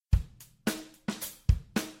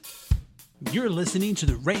You're listening to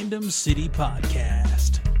the Random City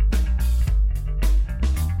Podcast.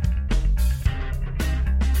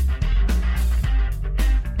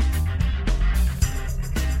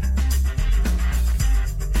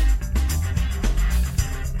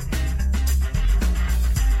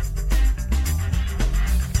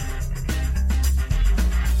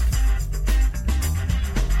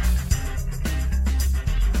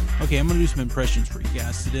 Okay, I'm going to do some impressions for you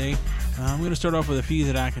guys today. I'm going to start off with a few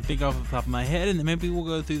that I can think off the top of my head, and then maybe we'll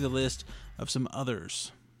go through the list of some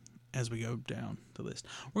others as we go down the list.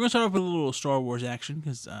 We're going to start off with a little Star Wars action,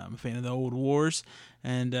 because I'm a fan of the old wars,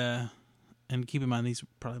 and keep in mind these are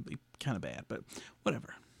probably kind of bad, but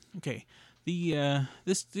whatever. Okay,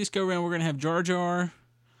 this go around we're going to have Jar Jar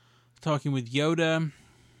talking with Yoda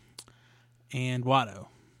and Watto,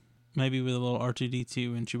 maybe with a little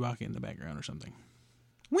R2-D2 and Chewbacca in the background or something.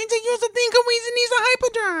 When to use the thing Weezy needs a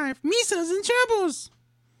hyperdrive. Misa's in troubles.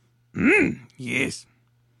 Yes.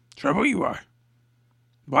 Trouble you are.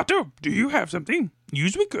 Watto, do you have something?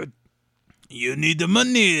 Use we could. You need the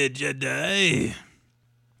money, Jedi.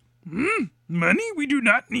 Money we do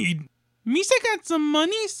not need. Misa got some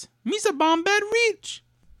monies. Misa bomb bad rich.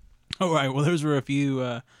 All right, well, those were a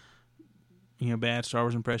few, bad Star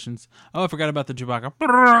Wars impressions. Oh, I forgot about the Chewbacca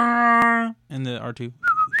and the R2.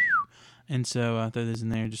 And so I throw this in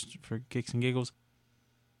there just for kicks and giggles.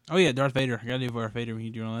 Oh, yeah, Darth Vader. I got to do Darth Vader when you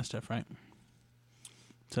do all that stuff, right?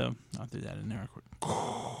 So I'll throw that in there real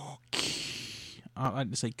quick. I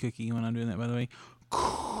like to say cookie when I'm doing that, by the way.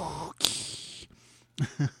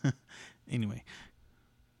 Anyway.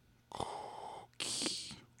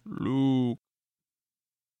 Luke.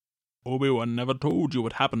 Obi-Wan never told you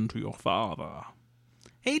what happened to your father.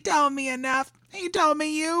 He told me enough. He told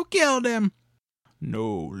me you killed him.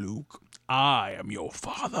 No, Luke. I am your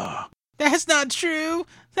father. That's not true.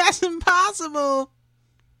 That's impossible.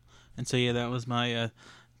 And so, yeah, that was my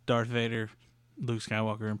Darth Vader, Luke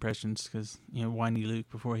Skywalker impressions, because, whiny Luke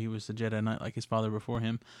before he was the Jedi Knight like his father before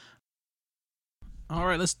him. All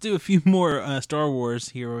right, let's do a few more Star Wars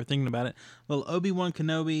here while we're thinking about it. Little Obi-Wan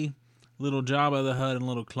Kenobi, little Jabba the Hutt, and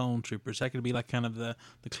little clone troopers. That could be like kind of the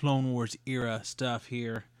Clone Wars era stuff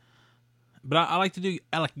here. But I like to do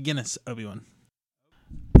Alec Guinness Obi-Wan.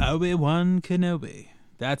 Obi-Wan Kenobi.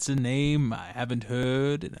 That's a name I haven't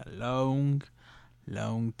heard in a long,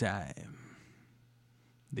 long time.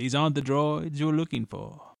 These aren't the droids you're looking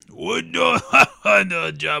for. What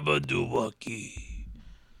the Jabba Dookie?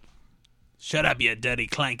 Shut up, you dirty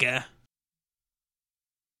clanker.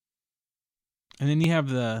 And then you have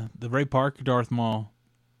the Ray Park Darth Maul.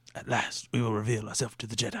 At last, we will reveal ourselves to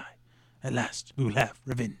the Jedi. At last, we will have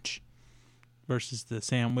revenge. Versus the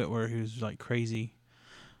Sam Witwer, who's like crazy.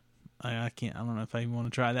 I don't know if I even want to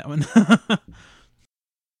try that one.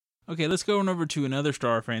 Okay, let's go on over to another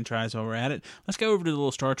Star franchise while we're at it. Let's go over to the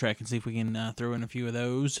little Star Trek and see if we can throw in a few of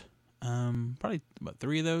those. Probably about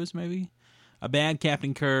 3 of those, maybe. A bad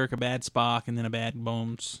Captain Kirk, a bad Spock, and then a bad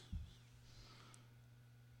Bones.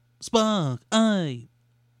 Spock, I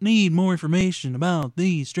need more information about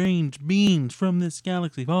these strange beings from this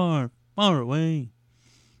galaxy far, far away.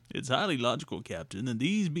 It's highly logical, Captain, that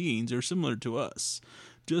these beings are similar to us,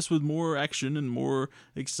 just with more action and more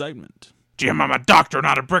excitement. Jim, I'm a doctor,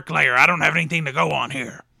 not a bricklayer. I don't have anything to go on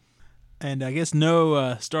here. And I guess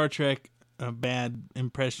no Star Trek bad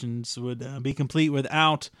impressions would be complete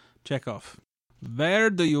without Chekhov. Where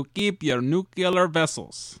do you keep your nuclear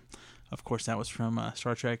vessels? Of course, that was from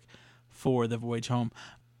Star Trek IV, The Voyage Home.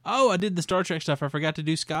 Oh, I did the Star Trek stuff. I forgot to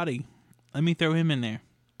do Scotty. Let me throw him in there.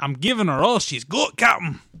 I'm giving her all she's got,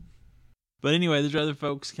 Captain. But anyway, there's other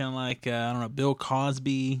folks kind of like, Bill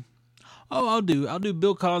Cosby. Oh, I'll do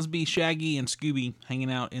Bill Cosby, Shaggy, and Scooby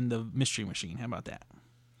hanging out in the Mystery Machine. How about that?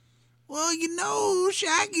 Well,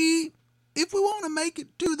 Shaggy, if we want to make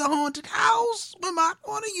it to the haunted house, we might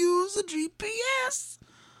want to use a GPS.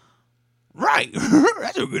 Right.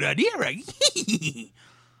 That's a good idea, right?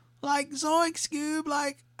 Like, Zoink, Scoob,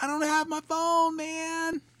 like, I don't have my phone,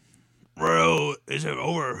 man. Well, is it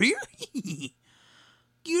over here?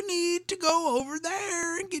 You need to go over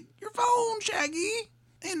there and get your phone, Shaggy.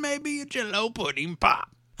 And maybe a Jell-O pudding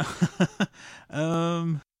pop.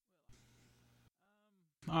 All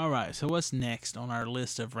right, so what's next on our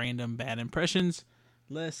list of random bad impressions?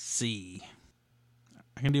 Let's see.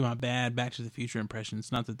 I can do my bad Back to the Future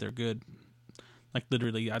impressions. Not that they're good. Like,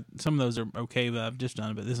 literally, some of those are okay, but I've just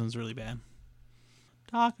done it, but this one's really bad.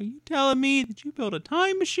 Doc, are you telling me that you built a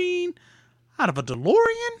time machine out of a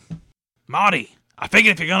DeLorean? Marty, I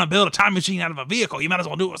figured if you're going to build a time machine out of a vehicle, you might as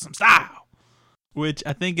well do it with some style. Which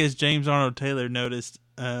I think, as James Arnold Taylor noticed,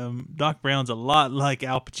 Doc Brown's a lot like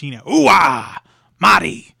Al Pacino. Ooh-ah!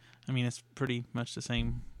 Marty, I mean, it's pretty much the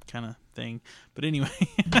same kind of thing. But anyway,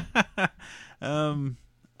 I'm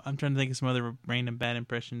trying to think of some other random bad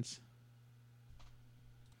impressions.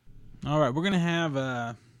 All right, we're going to have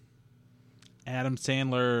Adam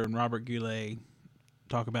Sandler and Robert Goulet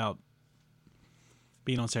talk about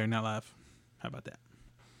being on Saturday Night Live. How about that?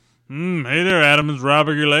 Hey there, Adam. It's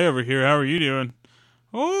Robert Goulet over here. How are you doing?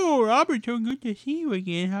 Oh, Robert, so good to see you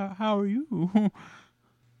again. How are you?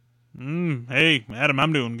 Hey, Adam,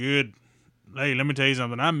 I'm doing good. Hey, let me tell you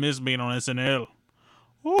something. I miss being on SNL.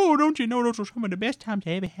 Oh, don't you know those were some of the best times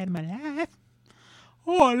I ever had in my life?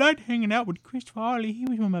 Oh, I liked hanging out with Chris Farley. He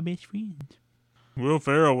was one of my best friends. Will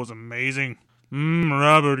Ferrell was amazing.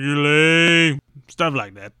 Robert Goulet. Stuff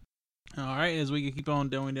like that. All right, as we keep on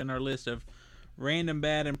going down our list of random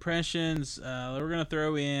bad impressions, we're going to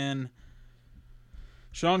throw in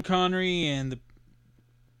Sean Connery and the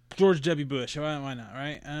George W. Bush. Why not,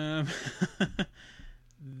 right?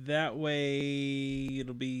 That way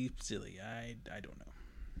it'll be silly. I don't know.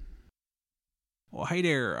 Well, hey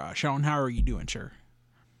there, Sean. How are you doing, sir?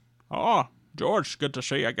 Oh, George, good to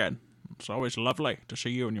see you again. It's always lovely to see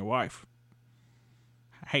you and your wife.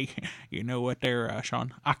 Hey, you know what there,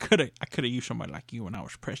 Sean? I could have used somebody like you when I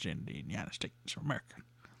was president of the United States of America.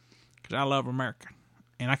 Because I love America.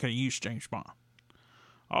 And I could have used James Bond.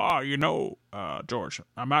 Oh, you know, George,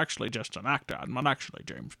 I'm actually just an actor. I'm not actually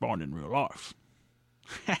James Bond in real life.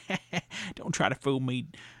 Don't try to fool me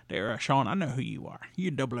there, Sean. I know who you are.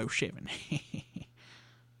 You're 007.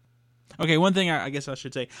 Okay, one thing I guess I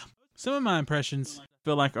should say. Some of my impressions I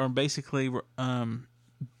feel like are basically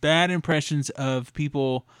bad impressions of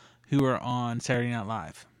people who are on Saturday Night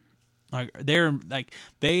Live.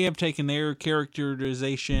 They have taken their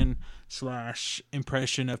characterization /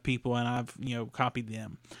 impression of people, and I've copied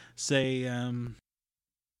them. Say, I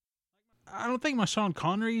don't think my Sean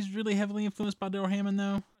Connery is really heavily influenced by Daryl Hammond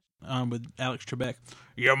though. With Alex Trebek,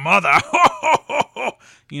 your mother.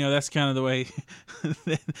 That's kind of the way.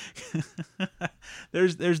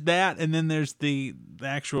 there's that, and then there's the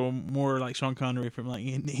actual more like Sean Connery from like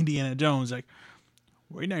Indiana Jones, like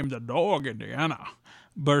we named the dog Indiana,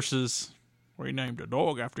 versus we named the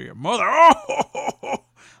dog after your mother. Like,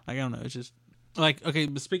 I don't know, it's just like, okay,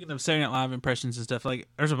 but speaking of Saturday Night Live impressions and stuff, like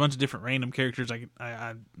there's a bunch of different random characters I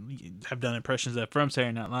have done impressions of from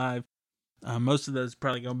Saturday Night Live. Most of those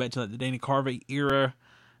probably going back to like the Dana Carvey era,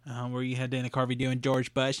 where you had Dana Carvey doing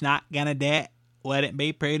George Bush, not gonna debt, let it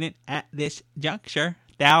be prudent at this juncture,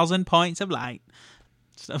 1,000 points of light,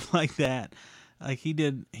 stuff like that. Like he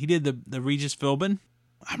did the Regis Philbin.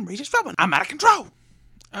 I'm Regis Philbin. I'm out of control.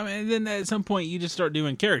 I mean, then at some point you just start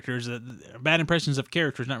doing characters, bad impressions of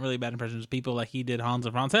characters, not really bad impressions of people. Like he did Hans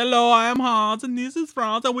and Franz. Hello, I am Hans, and this is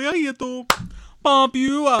Franz, and we are here to pump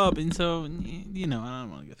you up. And so, I don't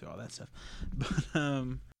want to go through all that stuff. But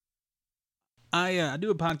I do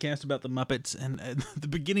a podcast about the Muppets, and at the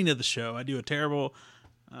beginning of the show, I do a terrible,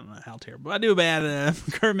 I don't know how terrible, I do a bad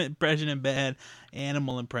Kermit impression and bad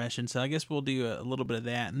animal impression. So I guess we'll do a little bit of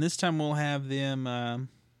that. And this time we'll have them, I'm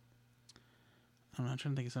trying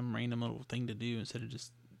to think of some random little thing to do instead of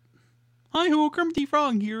just, hi ho, Kermit the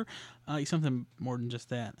Frog here. Something more than just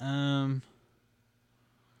that.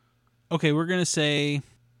 Okay, we're gonna say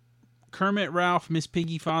Kermit, Ralph, Miss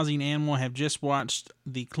Piggy, Fozzie, and Animal have just watched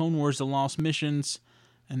the Clone Wars: The Lost Missions,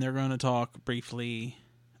 and they're gonna talk briefly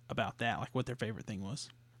about that, like what their favorite thing was.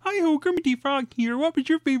 Hi ho, Kermit the Frog here. What was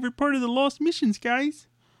your favorite part of the Lost Missions, guys?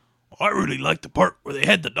 I really liked the part where they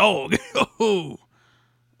had the dog.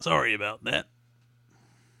 Sorry about that.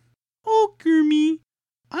 Oh, Kermit,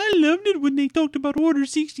 I loved it when they talked about Order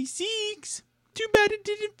 66. Too bad it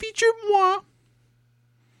didn't feature moi.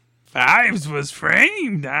 Fives was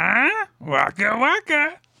framed, huh? Waka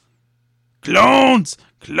waka. Clones!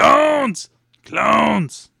 Clones!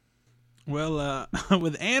 Clones! Well,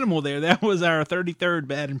 with Animal there, that was our 33rd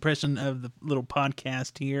bad impression of the little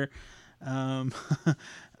podcast here. I'm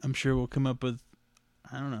sure we'll come up with,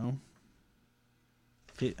 I don't know,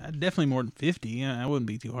 definitely more than 50. I wouldn't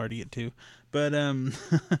be too hard to get to. But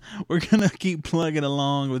we're going to keep plugging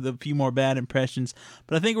along with a few more bad impressions.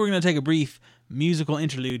 But I think we're going to take a brief musical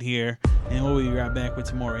interlude here, and we'll be right back with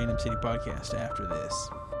some more Random City Podcast after this.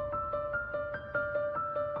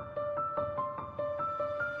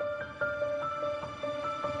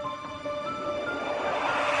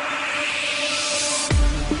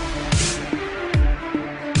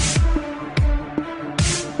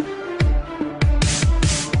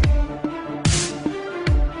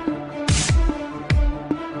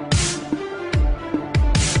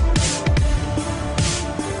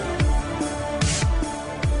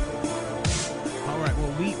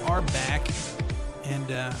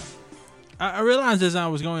 I realized as I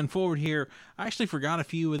was going forward here, I actually forgot a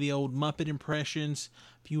few of the old Muppet impressions,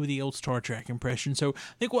 a few of the old Star Trek impressions. So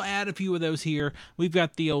I think we'll add a few of those here. We've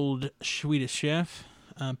got the old Swedish Chef,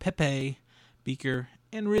 Pepe, Beaker,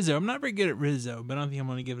 and Rizzo. I'm not very good at Rizzo, but I don't think I'm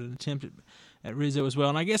going to give it an attempt at Rizzo as well.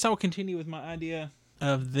 And I guess I'll continue with my idea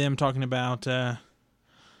of them talking about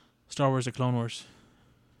Star Wars: The Clone Wars.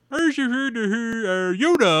 Yoda.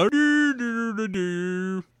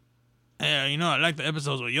 Yeah, you know, I like the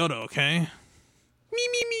episodes with Yoda, okay? Me.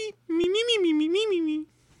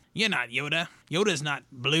 You're not Yoda. Yoda's not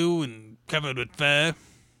blue and covered with fur.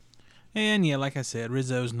 And yeah, like I said,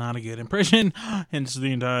 Rizzo's not a good impression, hence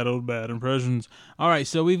the entitled Bad Impressions. Alright,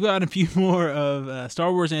 so we've got a few more of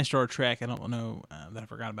Star Wars and Star Trek I don't know that I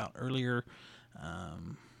forgot about earlier. I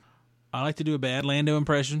like to do a bad Lando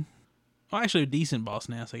impression. Well, actually a decent Boss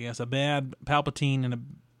Nass, I guess. A bad Palpatine and a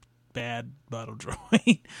bad Bottle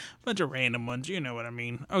Droid. Bunch of random ones, you know what I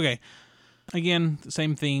mean. Okay, again, the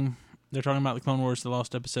same theme. They're talking about the Clone Wars, the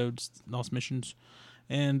lost episodes, lost missions,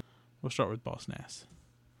 and we'll start with Boss Nass.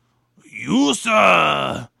 You,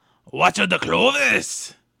 sir! What are the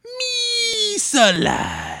clothes? Me, sir,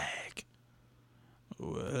 like.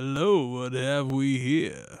 Well, hello, what have we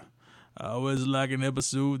here? I always like an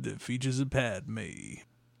episode that features a Padme.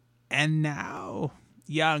 And now,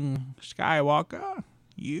 young Skywalker,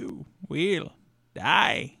 you will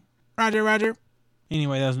die. Roger.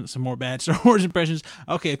 Anyway, that was some more bad Star Wars impressions.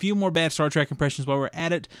 Okay, a few more bad Star Trek impressions while we're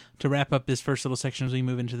at it to wrap up this first little section as we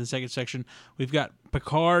move into the second section. We've got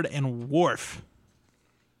Picard and Worf.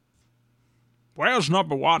 Where's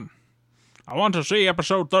number 1? I want to see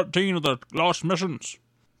episode 13 of the Lost Missions.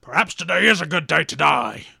 Perhaps today is a good day to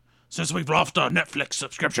die, since we've lost our Netflix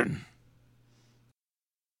subscription.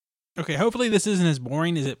 Okay, hopefully this isn't as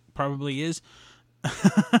boring as it probably is.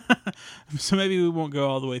 So maybe we won't go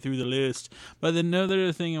all the way through the list. But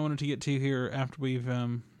another thing I wanted to get to here after we've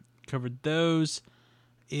covered those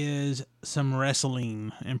is some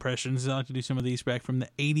wrestling impressions. I like to do some of these back from the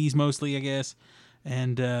 80s mostly, I guess.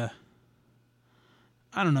 And I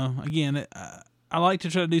don't know. Again, I like to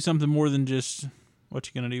try to do something more than just what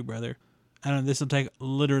you gonna do, brother. I don't know. This will take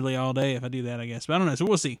literally all day if I do that, I guess. But I don't know. So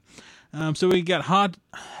we'll see. So we got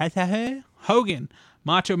Hogan,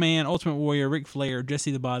 Macho Man, Ultimate Warrior, Ric Flair,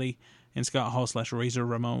 Jesse the Body, and Scott Hall / Razor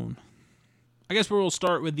Ramon. I guess we'll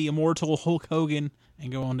start with the immortal Hulk Hogan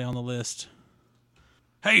and go on down the list.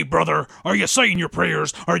 Hey, brother, are you saying your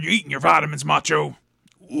prayers? Are you eating your vitamins, Macho?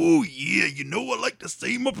 Oh, yeah, you know I like to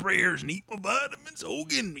say my prayers and eat my vitamins,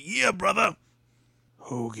 Hogan. Yeah, brother.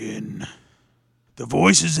 Hogan. The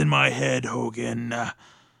voice is in my head, Hogan.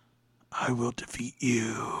 I will defeat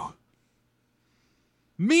you.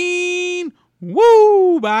 Mean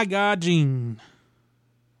Woo, by God, Gene.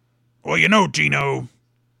 Well, you know, Gino,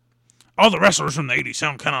 all the wrestlers from the 80s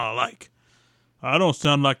sound kind of alike. I don't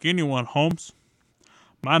sound like anyone, Holmes.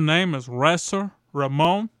 My name is Razor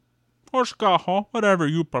Ramon, or Scott Hall, whatever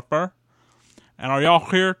you prefer. And are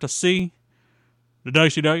y'all here to see the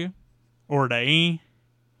WCW or the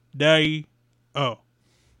EWO?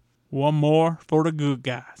 One more for the good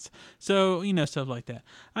guys. So, you know, stuff like that.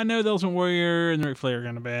 I know the Ultimate Warrior and the Ric Flair are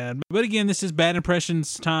kind of bad. But again, this is Bad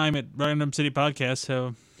Impressions time at Random City Podcast.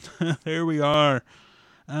 So, there we are.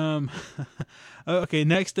 Okay,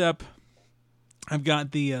 next up, I've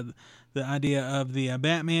got the idea of the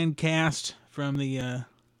Batman cast from the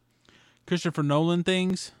Christopher Nolan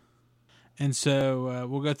things. And so,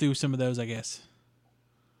 we'll go through some of those, I guess.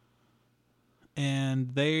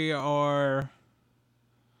 And they are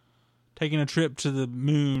taking a trip to the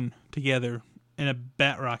moon together in a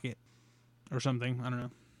bat rocket or something. I don't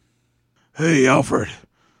know. Hey, Alfred.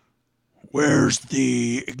 Where's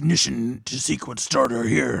the ignition to sequence starter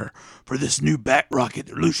here for this new bat rocket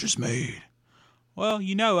that Lucius made? Well,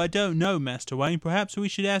 you know, I don't know, Master Wayne. Perhaps we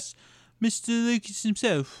should ask Mr. Lucas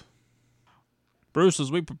himself. Bruce,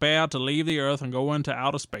 as we prepare to leave the Earth and go into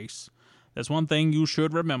outer space, there's one thing you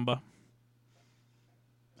should remember.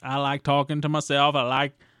 I like talking to myself. I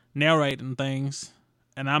like narrating things,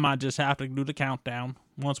 and I might just have to do the countdown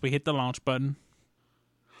once we hit the launch button.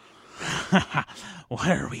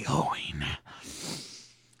 Where are we going?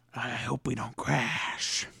 I hope we don't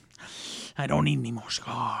crash. I don't need any more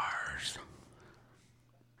scars.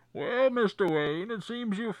 Well, Mr. Wayne, it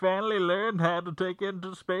seems you finally learned how to take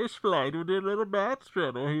into space flight with your little bat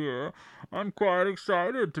shuttle here. I'm quite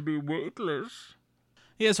excited to be weightless.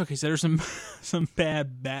 Yes, okay, so there's some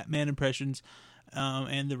bad Batman impressions.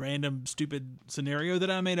 And the random stupid scenario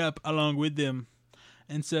that I made up along with them.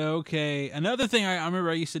 And so, okay, another thing I remember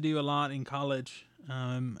I used to do a lot in college,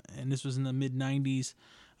 and this was in the mid-90s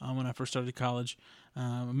when I first started college.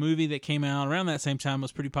 A movie that came out around that same time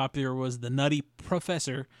was pretty popular was The Nutty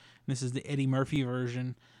Professor. And this is the Eddie Murphy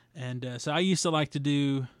version. And so I used to like to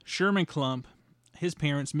do Sherman Klump, his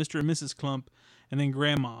parents, Mr. and Mrs. Klump, and then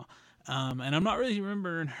Grandma. And I'm not really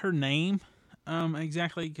remembering her name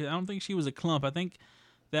exactly, because I don't think she was a Klump. I think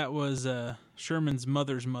that was Sherman's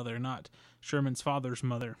mother's mother, not Sherman's father's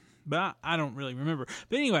mother. But I don't really remember.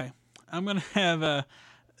 But anyway, I'm going to have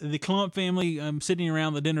the Klump family sitting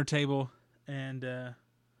around the dinner table, and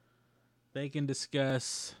they can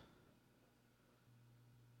discuss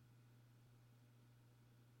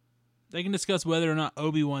whether or not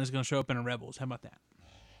Obi-Wan is going to show up in Rebels. How about that?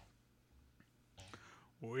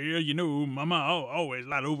 Well, you know, Mama, I always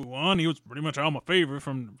liked Obi-Wan. He was pretty much all my favorite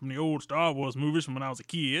from the old Star Wars movies from when I was a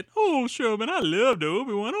kid. Oh, Sherman, I loved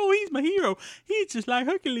Obi-Wan. Oh, he's my hero. He's just like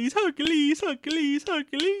Hercules.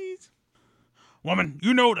 Woman,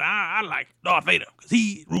 you know that I like Darth Vader because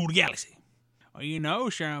he ruled the galaxy. Well, you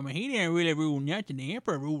know, Sherman, he didn't really rule nothing. The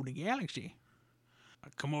Emperor ruled the galaxy.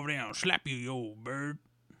 I'll come over there and slap you, you old bird.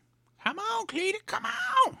 Come on, Cletus, come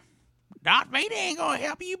on. Darth Vader ain't gonna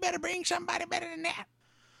help you. You better bring somebody better than that.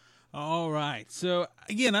 All right. So,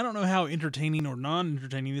 again, I don't know how entertaining or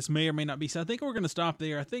non-entertaining this may or may not be. So I think we're going to stop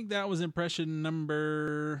there. I think that was impression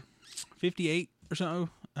number 58 or so.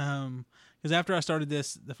 Because after I started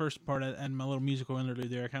this, the first part and my little musical interlude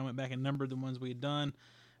there, I kind of went back and numbered the ones we had done.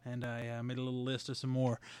 And I made a little list of some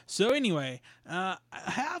more. So anyway, I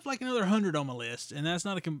have like another 100 on my list. And that's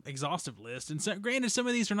not an exhaustive list. And so, granted, some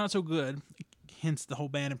of these are not so good. Hence the whole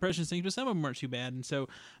bad impressions thing. But some of them weren't too bad. And so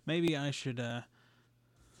maybe I should...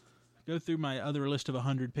 go through my other list of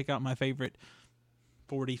 100, pick out my favorite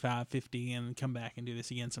 45, 50, and come back and do this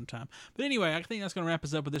again sometime. But anyway, I think that's going to wrap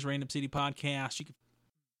us up with this Random City Podcast.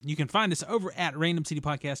 You can find us over at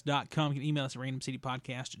randomcitypodcast.com. You can email us at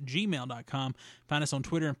randomcitypodcast@gmail.com. Find us on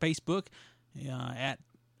Twitter and Facebook at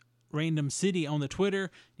Random City on the Twitter.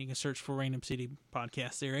 You can search for Random City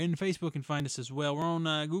Podcast there. And Facebook and find us as well. We're on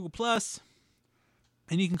Google+.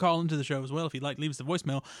 And you can call into the show as well if you'd like. Leave us a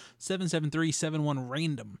voicemail,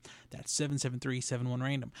 773-71-RANDOM. That's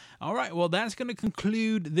 773-71-RANDOM. All right, well, that's going to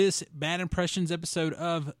conclude this Bad Impressions episode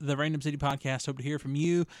of the Random City Podcast. Hope to hear from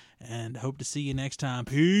you, and hope to see you next time.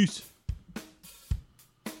 Peace.